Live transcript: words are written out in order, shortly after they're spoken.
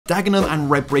Dagenham and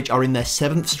Redbridge are in their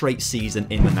 7th straight season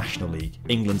in the National League,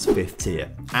 England's 5th tier.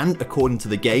 And according to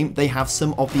the game, they have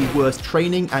some of the worst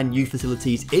training and youth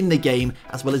facilities in the game,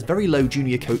 as well as very low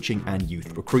junior coaching and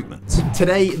youth recruitment.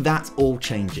 Today, that all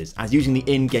changes, as using the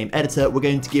in-game editor, we're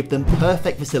going to give them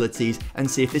perfect facilities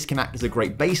and see if this can act as a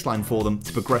great baseline for them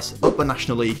to progress up the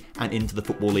National League and into the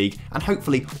Football League, and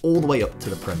hopefully all the way up to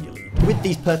the Premier League. With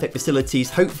these perfect facilities,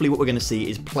 hopefully what we're going to see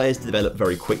is players develop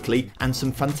very quickly and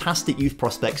some fantastic youth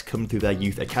prospects come through their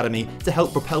youth academy to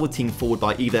help propel the team forward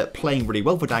by either playing really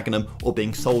well for Dagenham or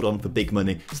being sold on for big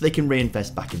money so they can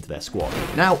reinvest back into their squad.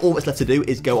 Now all that's left to do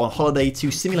is go on holiday to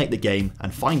simulate the game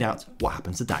and find out what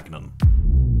happens to Dagenham.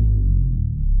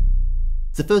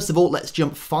 So first of all, let's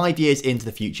jump 5 years into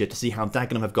the future to see how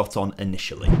Dagenham have got on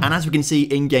initially. And as we can see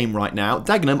in-game right now,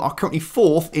 Dagenham are currently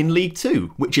 4th in League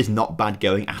 2, which is not bad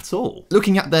going at all.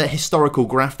 Looking at their historical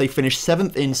graph, they finished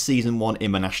 7th in Season 1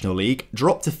 in the National League,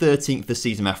 dropped to 13th the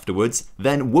season afterwards,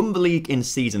 then won the league in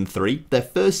Season 3. Their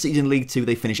first season in League 2,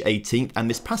 they finished 18th, and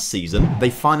this past season, they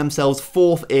find themselves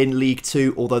 4th in League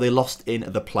 2, although they lost in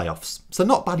the playoffs. So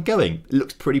not bad going. It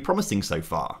looks pretty promising so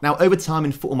far. Now, over time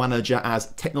in Football Manager,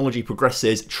 as technology progresses,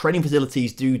 training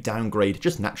facilities do downgrade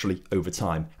just naturally over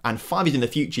time. And 5 years in the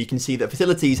future, you can see that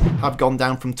facilities have gone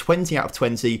down from 20 out of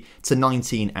 20 to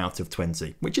 19 out of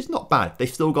 20, which is not bad.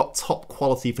 They've still got top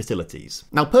quality facilities.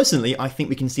 Now, personally, I think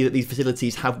we can see that these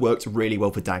facilities have worked really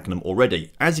well for Dagenham already.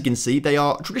 As you can see, they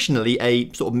are traditionally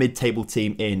a sort of mid-table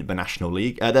team in the National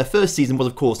League. Their first season was,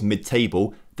 of course,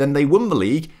 mid-table. Then they won the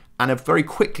league and have very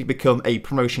quickly become a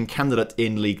promotion candidate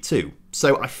in League 2.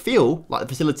 So I feel like the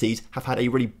facilities have had a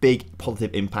really big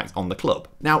positive impact on the club.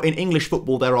 Now, in English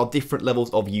football, there are different levels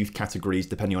of youth categories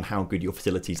depending on how good your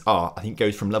facilities are. I think it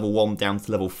goes from level 1 down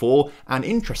to level 4. And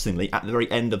interestingly, at the very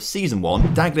end of season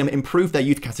 1, Dagenham improved their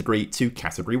youth category to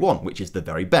category 1, which is the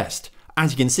very best.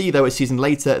 As you can see, though, a season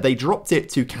later, they dropped it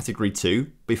to category 2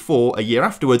 before a year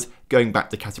afterwards going back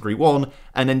to category 1,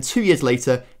 and then 2 years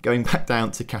later going back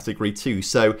down to category 2.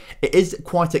 So it is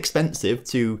quite expensive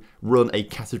to run a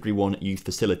category 1 youth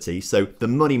facility, so the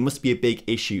money must be a big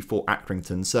issue for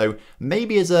Accrington. So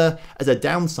maybe as a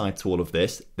downside to all of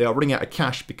this, they are running out of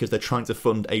cash because they're trying to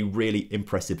fund a really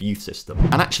impressive youth system.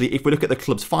 And actually, if we look at the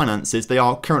club's finances, they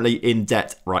are currently in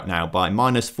debt right now by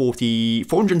minus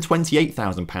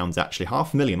 £428,000 actually,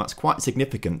 £500,000. That's quite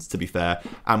significant, to be fair.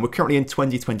 And we're currently in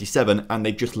 2027 and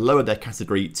they've just lowered their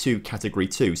category to category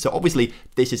 2. So obviously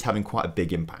this is having quite a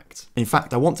big impact. In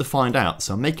fact, I want to find out,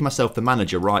 so I'm making myself the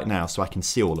manager right now so I can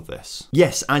see all of this.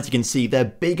 Yes, as you can see, their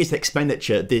biggest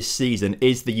expenditure this season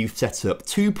is the youth setup,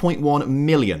 2.1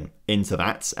 million into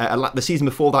that. The season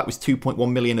before that was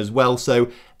 2.1 million as well,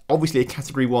 so obviously a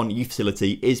category 1 youth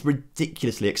facility is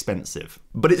ridiculously expensive.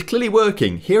 But it's clearly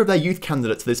working. Here are their youth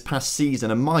candidates this past season,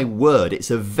 and my word,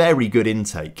 it's a very good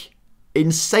intake.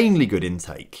 Insanely good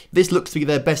intake. This looks to be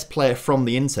their best player from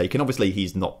the intake, and obviously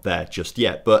he's not there just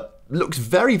yet, but looks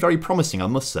very, very promising, I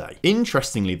must say.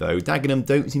 Interestingly though, Dagenham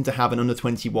don't seem to have an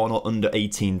under-21 or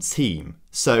under-18 team.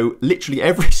 So literally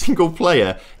every single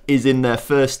player is in their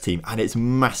first team, and it's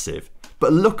massive.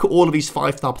 But look at all of these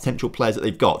 5-star potential players that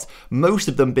they've got, most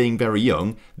of them being very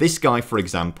young. This guy, for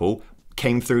example,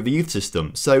 came through the youth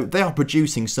system, so they are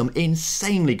producing some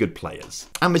insanely good players.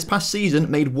 And this past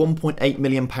season made £1.8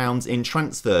 million in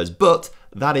transfers, but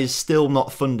that is still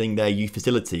not funding their youth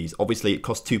facilities. Obviously, it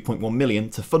cost 2.1 million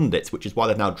to fund it, which is why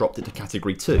they've now dropped it to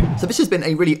category 2. So this has been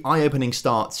a really eye-opening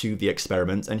start to the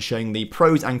experiment and showing the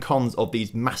pros and cons of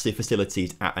these massive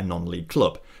facilities at a non-league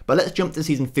club. But let's jump to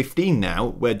season 15 now,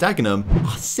 where Dagenham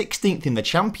are 16th in the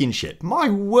championship. My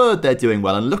word, they're doing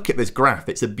well, and look at this graph.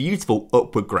 It's a beautiful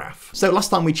upward graph. So last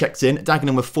time we checked in,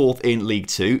 Dagenham were 4th in League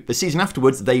 2. The season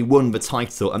afterwards, they won the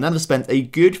title, and then have spent a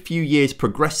good few years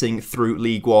progressing through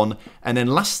League 1, and then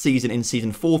last season, in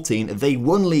season 14, they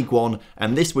won League 1,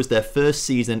 and this was their first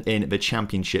season in the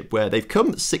Championship, where they've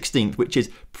come 16th, which is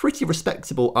pretty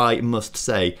respectable, I must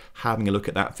say. Having a look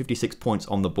at that, 56 points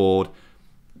on the board.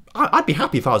 I'd be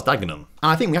happy if I was Dagenham.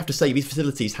 And I think we have to say these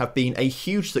facilities have been a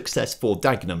huge success for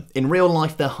Dagenham. In real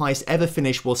life, their highest ever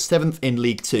finish was 7th in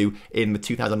League 2 in the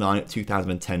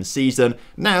 2009-2010 season.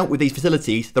 Now, with these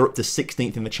facilities, they're up to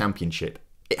 16th in the Championship.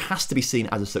 It has to be seen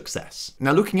as a success.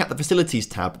 Now, looking at the facilities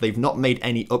tab, they've not made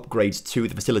any upgrades to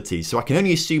the facilities, so I can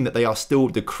only assume that they are still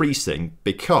decreasing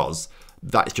because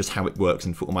that is just how it works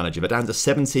in Football Manager. They're down to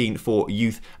 17 for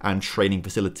youth and training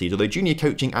facilities, although junior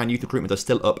coaching and youth recruitment are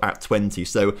still up at 20.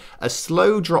 So a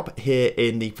slow drop here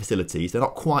in the facilities. They're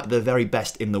not quite the very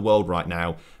best in the world right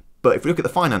now. But if we look at the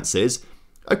finances,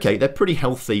 Okay, they're pretty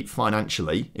healthy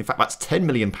financially. In fact, that's £10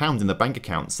 million in the bank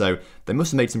account, so they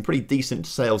must have made some pretty decent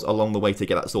sales along the way to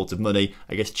get that sort of money.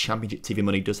 I guess Championship TV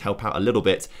money does help out a little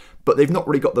bit, but they've not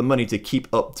really got the money to keep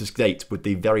up to date with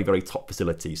the very, very top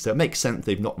facilities. So it makes sense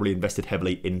they've not really invested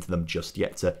heavily into them just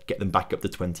yet to get them back up to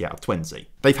 20 out of 20.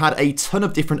 They've had a ton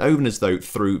of different owners, though,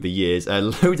 through the years.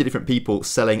 Loads of different people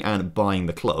selling and buying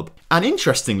the club. And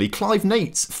interestingly, Clive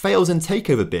Nates fails in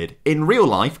takeover bid. In real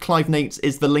life, Clive Nates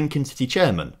is the Lincoln City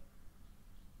chairman.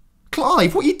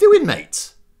 Clive, what are you doing,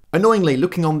 mate? Annoyingly,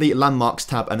 looking on the landmarks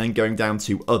tab and then going down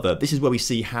to other, this is where we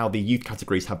see how the youth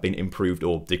categories have been improved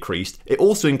or decreased. It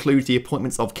also includes the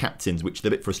appointments of captains, which is a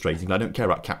bit frustrating, but I don't care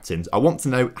about captains. I want to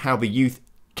know how the youth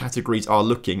categories are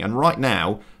looking, and right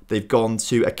now they've gone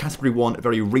to a category 1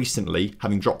 very recently,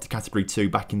 having dropped to category 2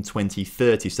 back in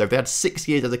 2030. So they had 6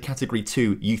 years as a category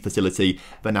 2 youth facility,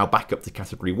 they're now back up to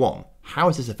category 1. How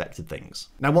has this affected things?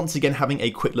 Now, once again, having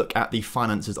a quick look at the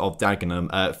finances of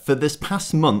Dagenham. For this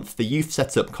past month, the youth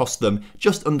setup cost them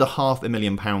just under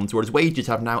 £500,000, whereas wages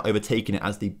have now overtaken it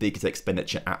as the biggest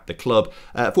expenditure at the club.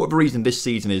 For whatever reason, this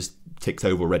season is ticked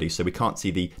over already, so we can't see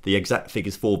the exact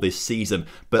figures for this season.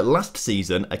 But last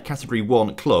season, a category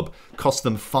 1 club cost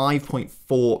them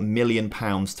 £5.4 million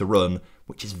to run,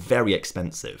 which is very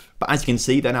expensive. But as you can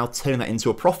see, they're now turning that into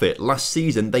a profit. Last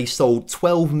season, they sold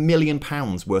 £12 million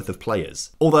worth of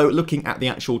players. Although, looking at the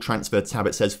actual transfer tab,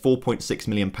 it says £4.6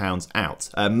 million out.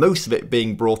 Most of it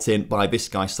being brought in by this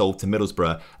guy sold to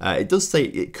Middlesbrough. It does say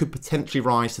it could potentially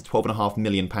rise to £12.5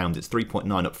 million. It's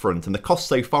 3.9 up front, and the cost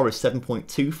so far is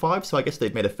 7.25, so I guess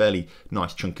they've made a fairly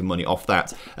nice chunk of money off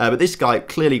that. But this guy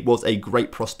clearly was a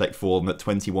great prospect for them at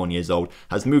 21 years old,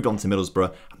 has moved on to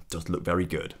Middlesbrough, does look very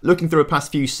good. Looking through the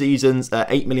past few seasons,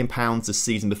 £8 million the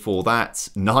season before that,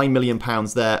 £9 million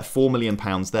there, £4 million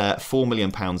there, £4 million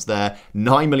there,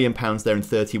 £9 million there in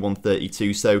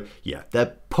 31-32. So yeah,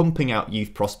 they're pumping out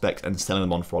youth prospects and selling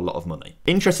them on for a lot of money.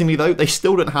 Interestingly though, they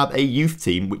still don't have a youth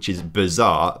team, which is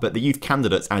bizarre, but the youth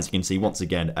candidates, as you can see, once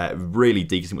again, really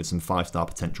decent with some 5-star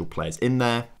potential players in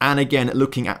there. And again,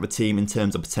 looking at the team in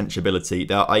terms of potential ability,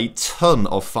 there are a ton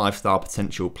of 5-star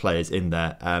potential players in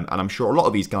there, and I'm sure a lot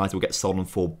of these guys will get sold on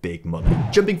for big money.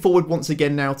 Jumping forward once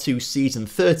again now to season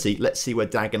 30, let's see where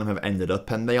Dagenham have ended up,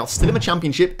 and they are still in the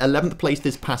Championship, 11th place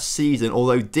this past season,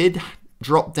 although did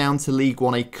drop down to League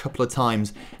One a couple of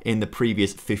times in the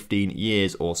previous 15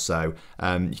 years or so.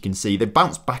 You can see they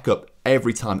bounced back up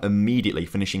every time immediately,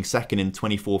 finishing second in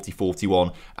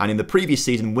 2040-41, and in the previous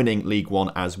season winning League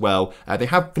One as well. They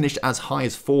have finished as high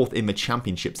as 4th in the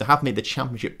Championship, so have made the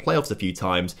Championship playoffs a few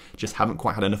times, just haven't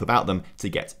quite had enough about them to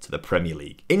get to the Premier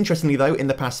League. Interestingly though, in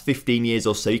the past 15 years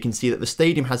or so, you can see that the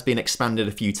stadium has been expanded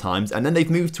a few times, and then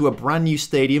they've moved to a brand new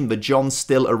stadium, the John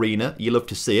Still Arena. You love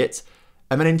to see it.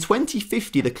 And then in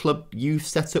 2050, the club youth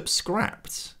setup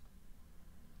scrapped.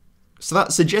 So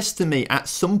that suggests to me at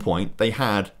some point they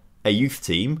had a youth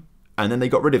team and then they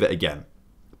got rid of it again.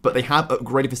 But they have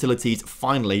upgraded facilities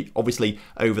finally. Obviously,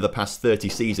 over the past 30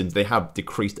 seasons, they have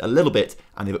decreased a little bit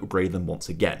and they've upgraded them once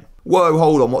again. Whoa,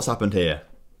 hold on, what's happened here?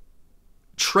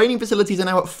 Training facilities are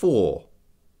now at 4.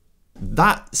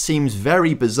 That seems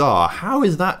very bizarre. How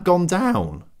has that gone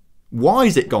down? Why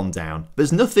has it gone down?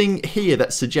 There's nothing here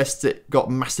that suggests it got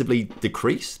massively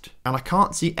decreased. And I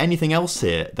can't see anything else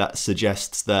here that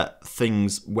suggests that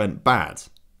things went bad.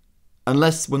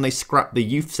 Unless when they scrapped the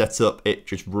youth setup, it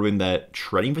just ruined their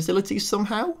training facilities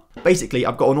somehow? Basically,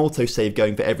 I've got an autosave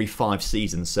going for every 5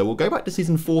 seasons, so we'll go back to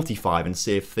season 45 and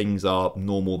see if things are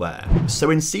normal there. So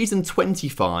in season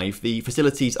 25, the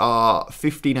facilities are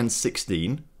 15 and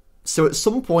 16. So at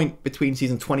some point between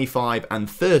season 25 and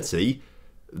 30,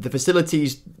 the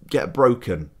facilities get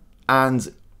broken,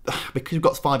 and because we've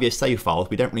got 5-year save files,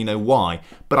 we don't really know why,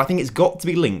 but I think it's got to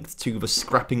be linked to the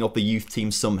scrapping of the youth team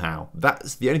somehow.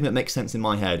 That's the only thing that makes sense in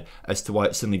my head as to why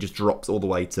it suddenly just drops all the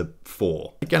way to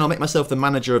 4. Again, I'll make myself the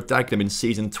manager of Dagenham in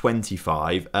season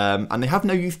 25, and they have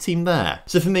no youth team there.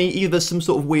 So for me, either there's some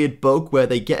sort of weird bug where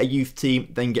they get a youth team,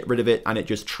 then get rid of it, and it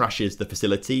just trashes the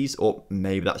facilities, or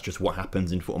maybe that's just what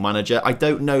happens in Football Manager. I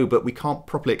don't know, but we can't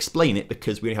properly explain it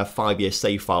because we only have 5-year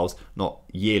save files, not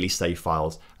yearly save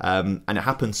files, and it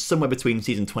happens somewhere between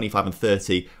season 25 and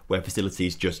 30 where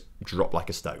facilities just drop like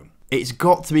a stone. It's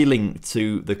got to be linked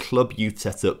to the club youth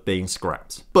setup being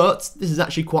scrapped. But this is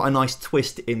actually quite a nice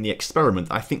twist in the experiment.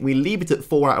 I think we leave it at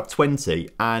 4 out of 20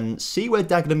 and see where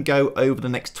Dagenham go over the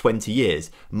next 20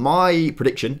 years. My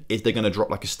prediction is they're going to drop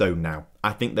like a stone now.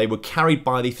 I think they were carried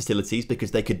by the facilities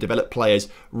because they could develop players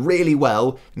really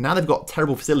well. Now they've got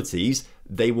terrible facilities,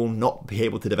 they will not be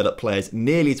able to develop players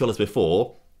nearly as well as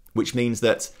before, which means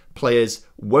that players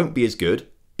won't be as good.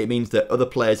 It means that other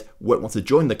players won't want to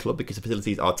join the club because the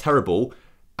facilities are terrible.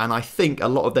 And I think a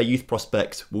lot of their youth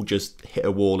prospects will just hit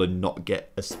a wall and not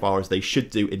get as far as they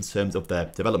should do in terms of their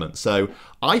development. So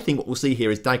I think what we'll see here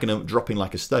is Dagenham dropping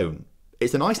like a stone.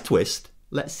 It's a nice twist.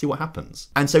 Let's see what happens.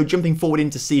 And so jumping forward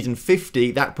into season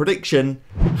 50, that prediction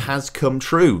has come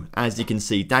true. As you can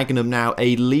see, Dagenham now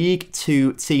a League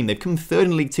 2 team. They've come third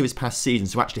in League 2 this past season,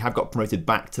 so actually have got promoted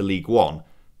back to League 1.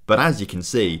 But as you can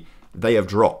see, they have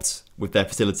dropped, with their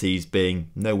facilities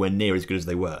being nowhere near as good as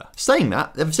they were. Saying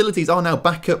that, their facilities are now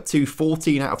back up to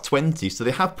 14 out of 20, so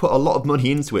they have put a lot of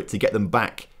money into it to get them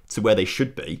back to where they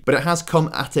should be. But it has come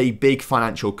at a big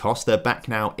financial cost. They're back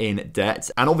now in debt.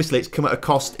 And obviously it's come at a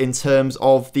cost in terms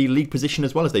of the league position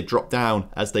as well, as they've dropped down,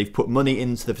 as they've put money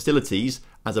into the facilities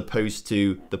as opposed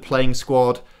to the playing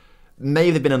squad.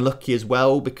 Maybe they've been unlucky as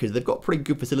well because they've got pretty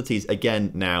good facilities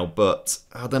again now, but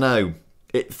I don't know.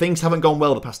 Things haven't gone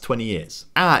well the past 20 years.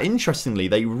 Interestingly,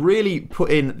 they really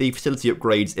put in the facility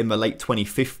upgrades in the late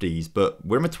 2050s, but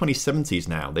we're in the 2070s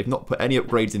now. They've not put any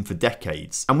upgrades in for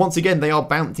decades. And once again, they are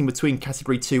bouncing between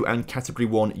Category 2 and Category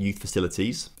 1 youth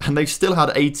facilities. And they've still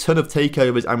had a ton of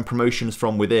takeovers and promotions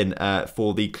from within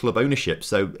for the club ownership,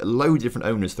 so loads of different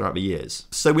owners throughout the years.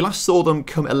 So we last saw them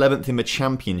come 11th in the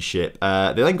Championship.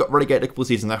 They then got relegated a couple of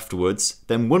seasons afterwards,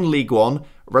 then won League 1,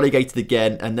 relegated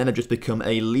again, and then have just become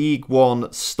a League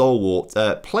 1 stalwart.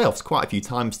 Playoffs quite a few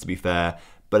times, to be fair,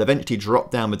 but eventually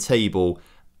dropped down the table,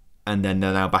 and then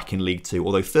they're now back in League 2,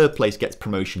 although third place gets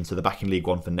promotion, so they're back in League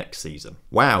 1 for next season.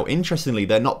 Wow, interestingly,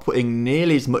 they're not putting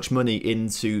nearly as much money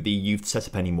into the youth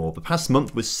setup anymore. The past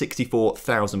month was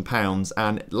 £64,000,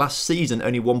 and last season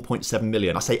only 1.7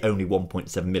 million. I say only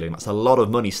 1.7 million, that's a lot of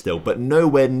money still, but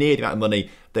nowhere near the amount of money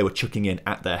they were chucking in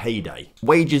at their heyday.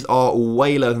 Wages are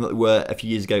way lower than they were a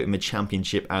few years ago in the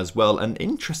Championship as well, and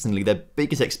interestingly, their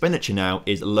biggest expenditure now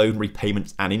is loan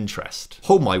repayments and interest.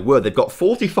 Oh my word, they've got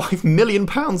 £45 million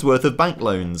worth of bank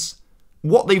loans.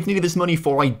 What they've needed this money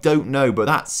for, I don't know, but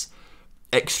that's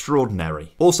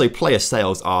extraordinary. Also, player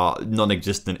sales are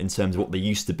non-existent in terms of what they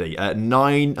used to be.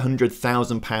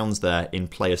 £900,000 there in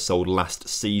players sold last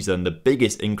season. The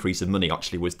biggest increase of money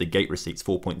actually was the gate receipts,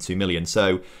 4.2 million.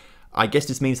 So I guess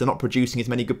this means they're not producing as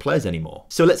many good players anymore.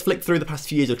 So let's flick through the past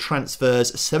few years of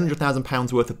transfers.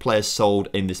 £700,000 worth of players sold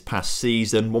in this past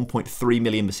season, 1.3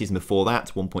 million the season before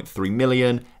that, 1.3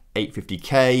 million,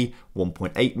 850k,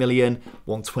 1.8 million,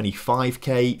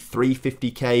 125k,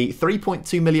 350k,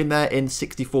 3.2 million there in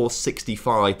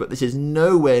 64-65, but this is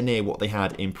nowhere near what they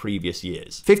had in previous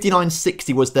years.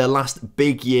 59-60 was their last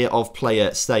big year of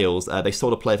player sales. They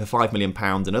sold a player for £5 million,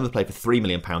 another player for £3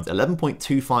 million,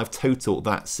 11.25 total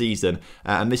that season.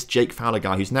 And this Jake Fowler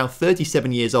guy, who's now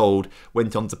 37 years old,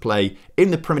 went on to play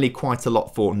in the Premier League quite a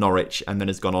lot for Norwich, and then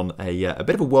has gone on a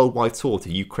bit of a worldwide tour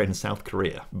to Ukraine and South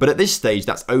Korea. But at this stage,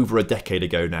 that's over a decade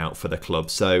ago now for the club,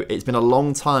 so it's been a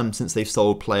long time since they've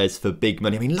sold players for big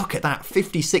money. I mean, look at that,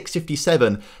 56,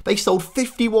 57, they sold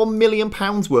 £51 million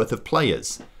worth of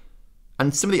players.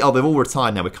 And some of the, they've all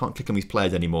retired now, we can't click on these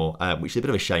players anymore, which is a bit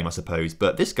of a shame, I suppose.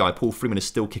 But this guy, Paul Freeman, is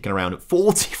still kicking around at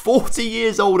 40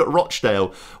 years old at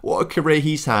Rochdale. What a career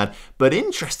he's had. But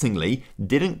interestingly,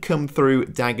 didn't come through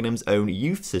Dagenham's own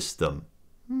youth system.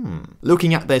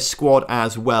 Looking at their squad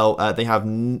as well, they have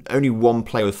only one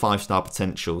player with 5-star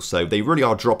potential, so they really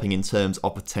are dropping in terms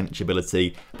of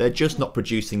potentiality. They're just not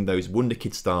producing those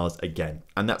wonderkid stars again,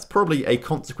 and that's probably a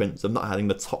consequence of not having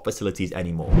the top facilities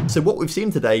anymore. So what we've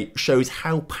seen today shows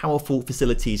how powerful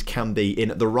facilities can be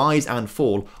in the rise and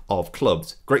fall of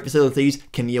clubs. Great facilities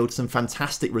can yield some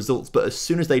fantastic results, but as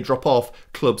soon as they drop off,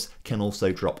 clubs can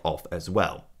also drop off as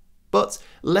well. But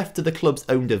left to the club's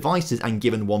own devices and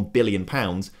given £1 billion,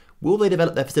 will they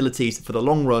develop their facilities for the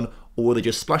long run, or will they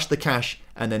just splash the cash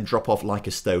and then drop off like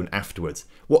a stone afterwards?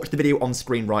 Watch the video on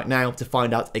screen right now to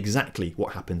find out exactly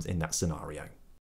what happens in that scenario.